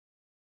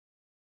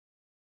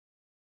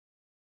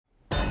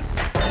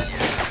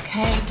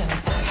OK, done the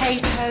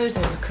potatoes,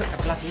 overcooked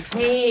the bloody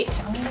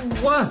meat.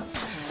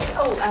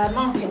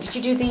 Martin, did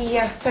you do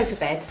the sofa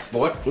bed?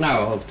 What? No,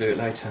 I'll do it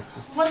later.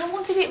 Well, I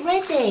wanted it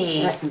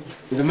ready.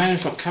 The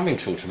man's not coming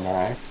till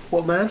tomorrow.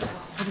 What man?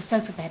 Oh, the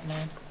sofa bed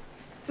man.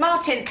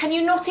 Martin, can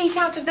you not eat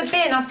out of the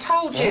bin? I've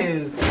told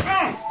you.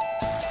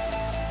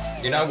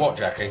 You know what,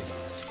 Jackie?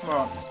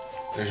 What?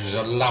 This is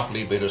a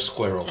lovely bit of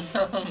squirrel.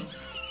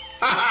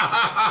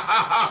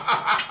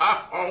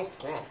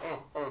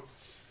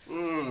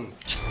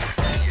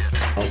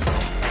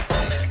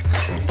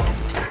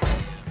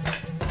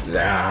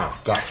 Yeah,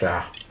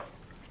 gotcha.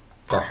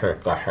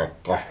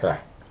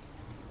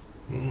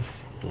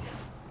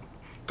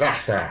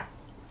 Gotcha.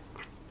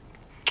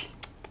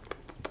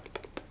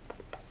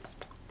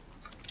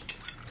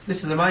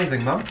 This is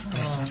amazing, Mum.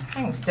 Oh,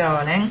 thanks,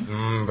 darling.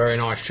 Very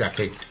nice,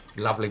 Jackie.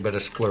 Lovely bit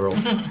of squirrel.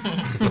 There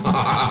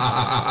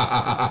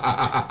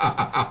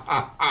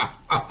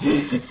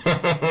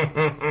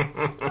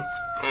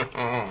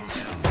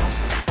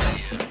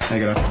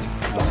you go.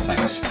 Oh,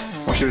 thanks.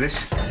 What should I do with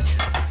this?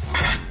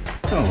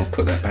 Oh, I'll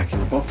put that back in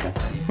the bottle.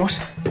 What?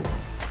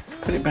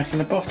 Put it back in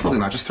the bottle. Well,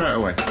 then, just throw it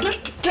away.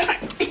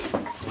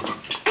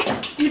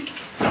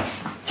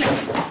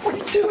 What are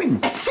you doing?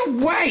 It's a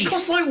waste! It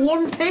costs like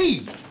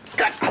 1p.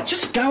 God,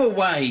 just go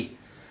away.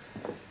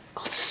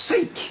 God's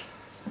sake.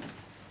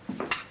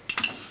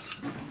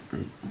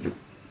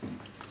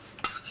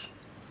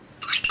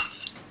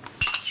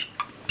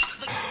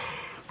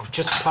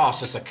 Just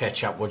pass us a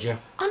ketchup, would you?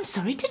 I'm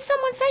sorry, did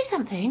someone say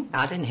something?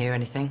 I didn't hear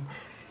anything.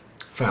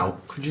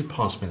 Val, could you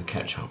pass me the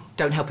ketchup?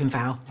 Don't help him,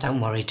 Val. Don't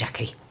worry,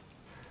 Jackie.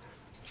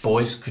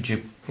 Boys, could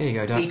you... Here you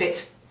go, Dad. Leave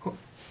it.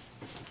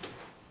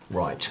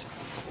 Right.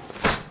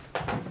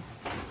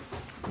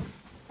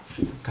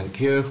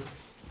 Thank you.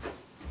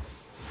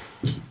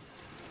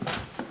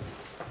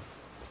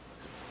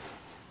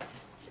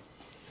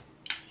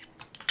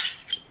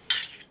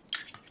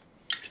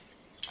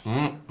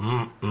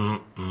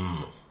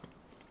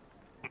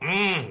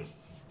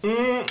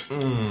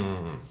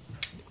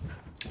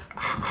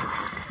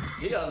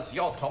 Here's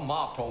your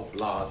tomato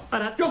blood.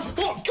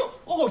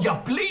 Oh, you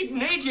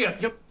bleeding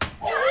idiot!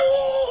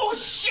 Oh,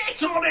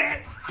 shit on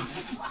it!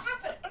 What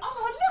happened?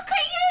 Oh, look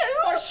at you!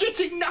 My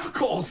shitting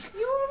knuckles!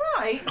 You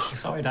all right?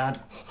 Sorry, Dad.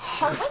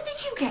 Oh, when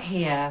did you get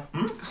here?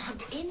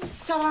 God,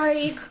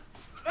 inside.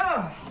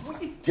 Oh,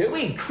 What are you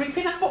doing?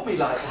 Creeping up on me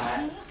like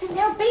that? Martin,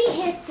 they'll be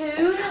here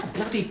soon.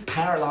 Bloody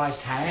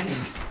paralysed hand.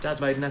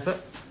 Dad's made an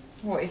effort.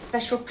 What, his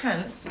special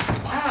pants?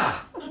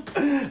 Ah!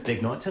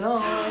 Big night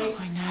tonight.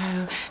 I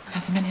know.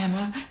 Adam and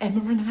Emma.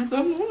 Emma and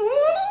Adam.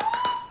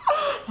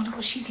 Wonder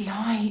what she's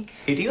like.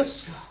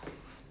 Hideous.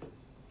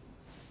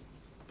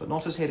 But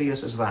not as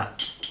hideous as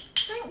that.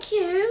 Thank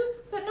you.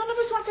 But none of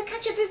us want to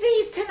catch a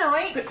disease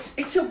tonight. But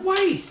it's a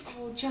waste.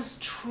 Oh,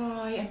 just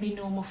try and be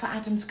normal for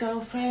Adam's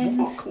girlfriend.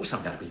 Well, of course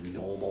I'm going to be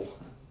normal.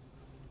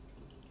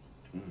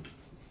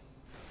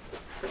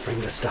 Bring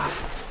the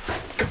stuff.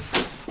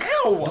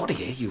 Ow! Not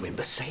here, you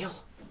imbecile.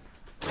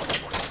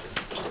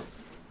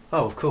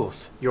 Oh, of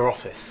course. Your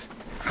office.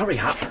 Hurry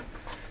up.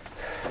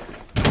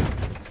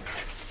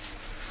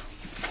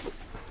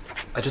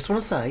 I just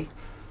want to say,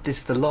 this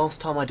is the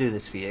last time I do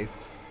this for you.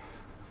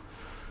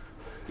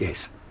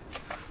 Yes.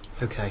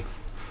 Okay.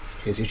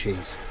 Here's your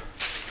cheese.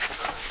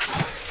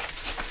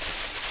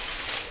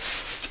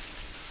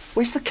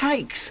 Where's the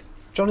cakes?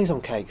 Johnny's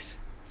on cakes.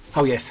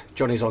 Oh, yes,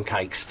 Johnny's on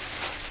cakes.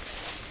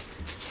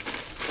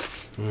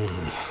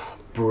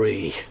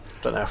 Brie.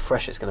 Don't know how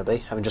fresh it's going to be,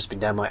 having just been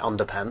down my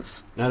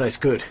underpants. No, that's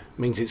good.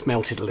 Means it's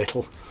melted a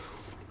little.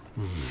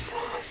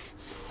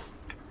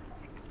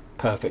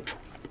 Perfect.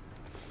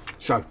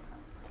 So,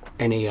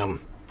 any,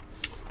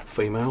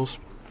 females?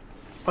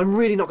 I'm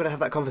really not going to have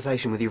that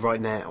conversation with you right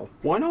now.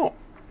 Why not?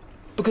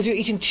 Because you're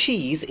eating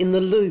cheese in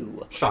the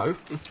loo. So?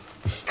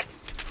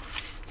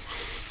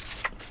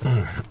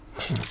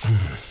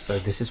 So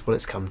this is what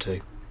it's come to.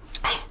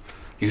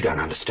 You don't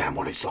understand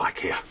what it's like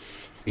here.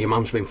 Your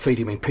mum's been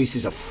feeding me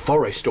pieces of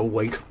forest all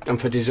week,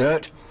 and for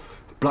dessert,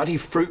 bloody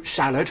fruit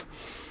salad.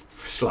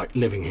 It's like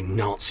living in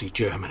Nazi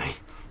Germany.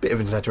 Bit of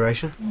an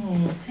exaggeration.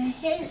 They're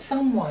here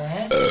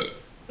somewhere.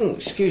 Oh,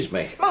 excuse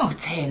me.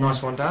 Martin.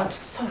 Nice one, Dad.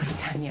 Sorry,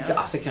 Tanya.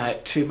 I think I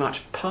ate too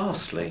much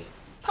parsley.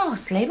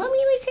 Parsley? When were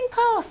you eating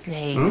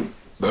parsley?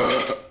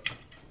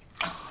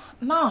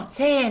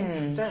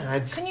 Martin.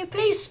 Dad. Can you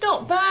please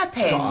stop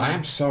burping? Oh, I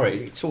am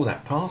sorry. It's all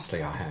that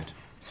parsley I had.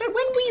 So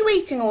when were you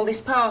eating all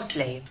this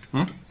parsley?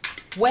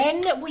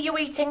 When were you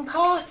eating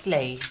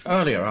parsley?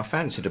 Earlier, I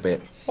fancied a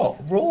bit. What,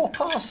 raw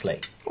parsley?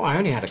 Well, I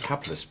only had a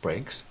couple of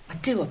sprigs. I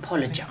do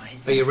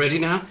apologise. Are you ready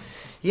now?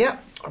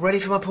 Yep, ready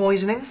for my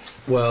poisoning?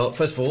 Well,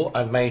 first of all,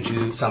 I've made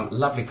you some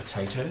lovely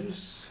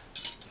potatoes.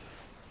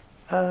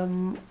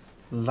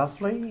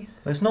 Lovely.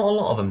 There's not a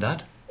lot of them,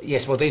 Dad.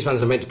 Yes, well, these ones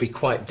are meant to be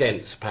quite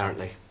dense,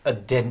 apparently. A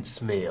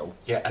dense meal.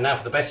 Yeah, and now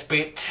for the best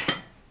bit.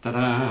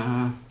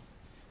 Ta-da!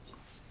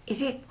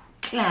 Is it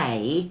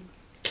clay?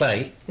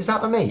 Clay? Is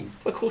that the meat?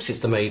 Of course it's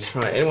the meat.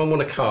 Right, anyone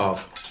want to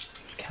carve?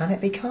 Can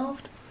it be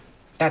carved?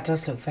 That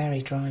does look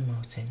very dry,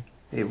 Martin.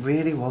 It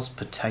really was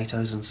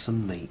potatoes and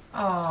some meat.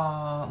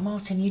 Oh,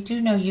 Martin, you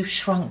do know you've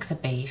shrunk the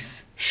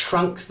beef.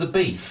 Shrunk the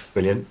beef.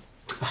 Brilliant.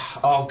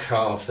 I'll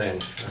carve then.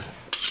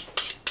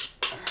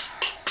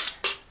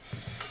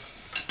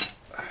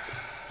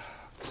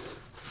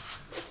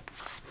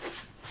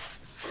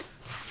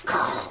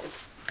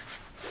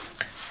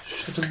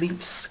 Should a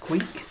meat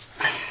squeak?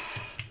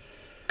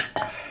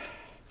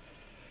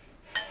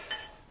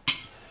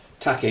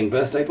 Tuck in,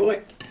 birthday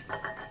boy.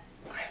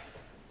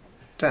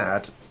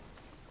 Dad,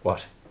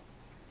 What?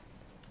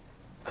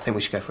 I think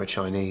we should go for a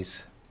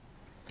Chinese.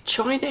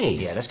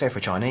 Chinese? Yeah, let's go for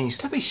a Chinese.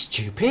 Don't be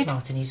stupid.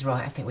 Martin, he's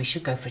right. I think we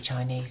should go for a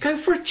Chinese. Go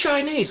for a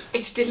Chinese.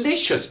 It's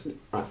delicious.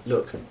 Right,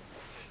 look.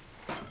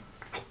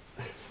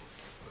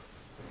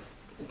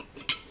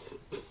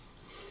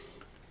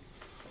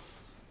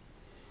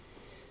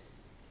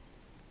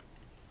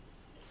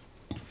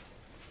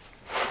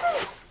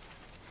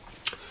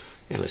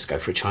 Yeah, let's go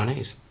for a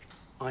Chinese.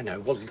 I know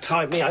what'll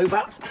tide me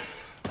over.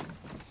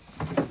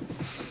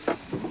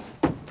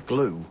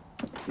 Glue.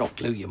 Not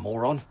glue, you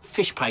moron.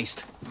 Fish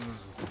paste.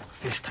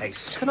 Fish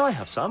paste. Can I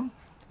have some?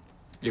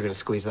 You're going to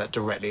squeeze that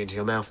directly into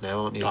your mouth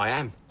now, aren't you? I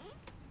am.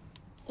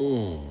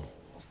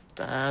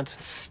 Dad,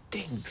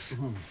 stinks.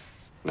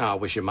 No, I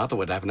wish your mother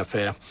would have an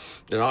affair.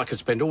 Then I could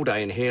spend all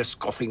day in here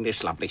scoffing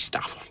this lovely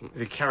stuff. If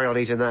you carry on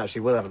eating that, she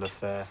will have an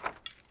affair.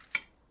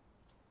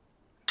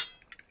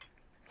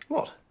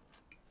 What?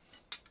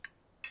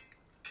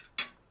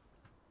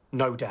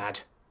 No, Dad.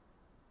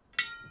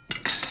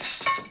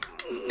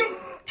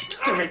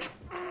 Give it.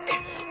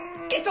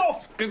 Get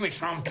off! Give me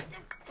some.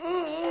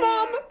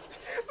 Mum!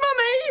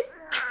 Mummy!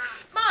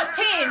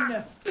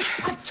 Martin!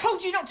 I've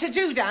told you not to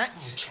do that.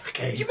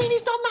 Jackie. You mean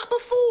he's done that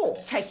before?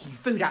 Taking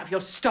food out of your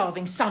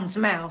starving son's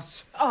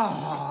mouth.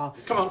 Oh,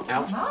 Come on,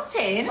 out.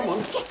 Martin! Come on.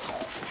 Get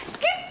off!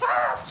 Get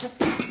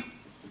off!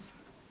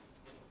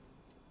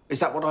 Is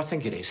that what I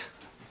think it is?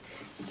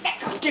 Let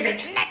go! Give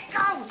it. Let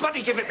go!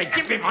 Bloody give it me.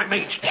 Give me my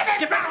meat. Give it.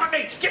 Give me my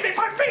meat. Give me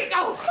my meat.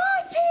 Oh,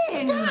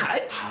 Martin!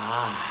 Dad?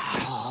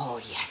 Oh,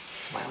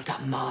 yes. Well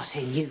done,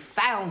 Martin. You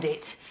found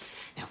it.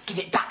 Now give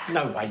it back.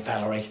 No way,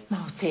 Valerie.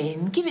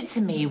 Martin, give it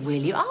to me, will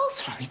you? I'll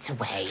throw it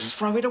away.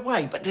 Throw it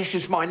away, but this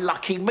is my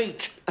lucky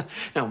meat.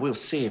 Now, we'll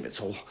see if it's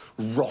all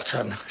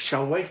rotten,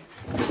 shall we?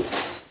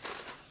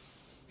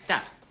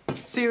 Dad.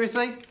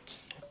 Seriously?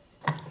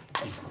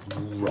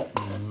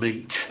 Rotten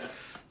meat.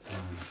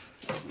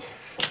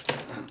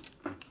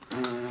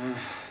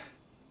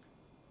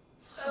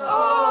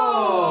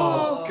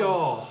 Oh,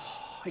 God.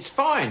 It's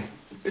fine.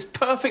 It's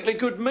perfectly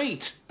good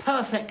meat.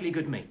 Perfectly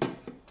good meat.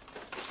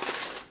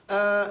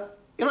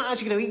 You're not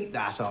actually going to eat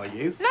that, are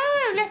you? No,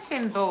 let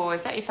him,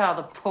 boys. Let your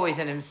father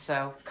poison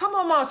himself. Come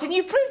on, Martin,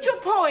 you've proved your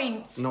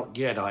point. Not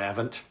yet, I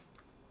haven't.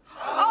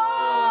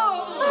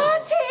 Oh,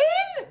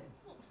 Martin!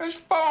 It's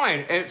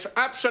fine. It's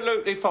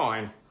absolutely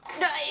fine.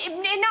 No,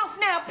 enough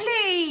now,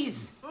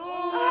 please.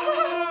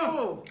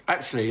 Oh.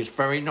 Actually, it's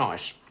very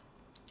nice.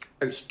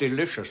 It's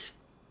delicious.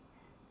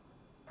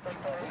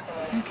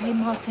 It's okay,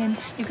 Martin.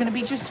 You're going to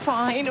be just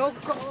fine. Oh,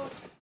 God.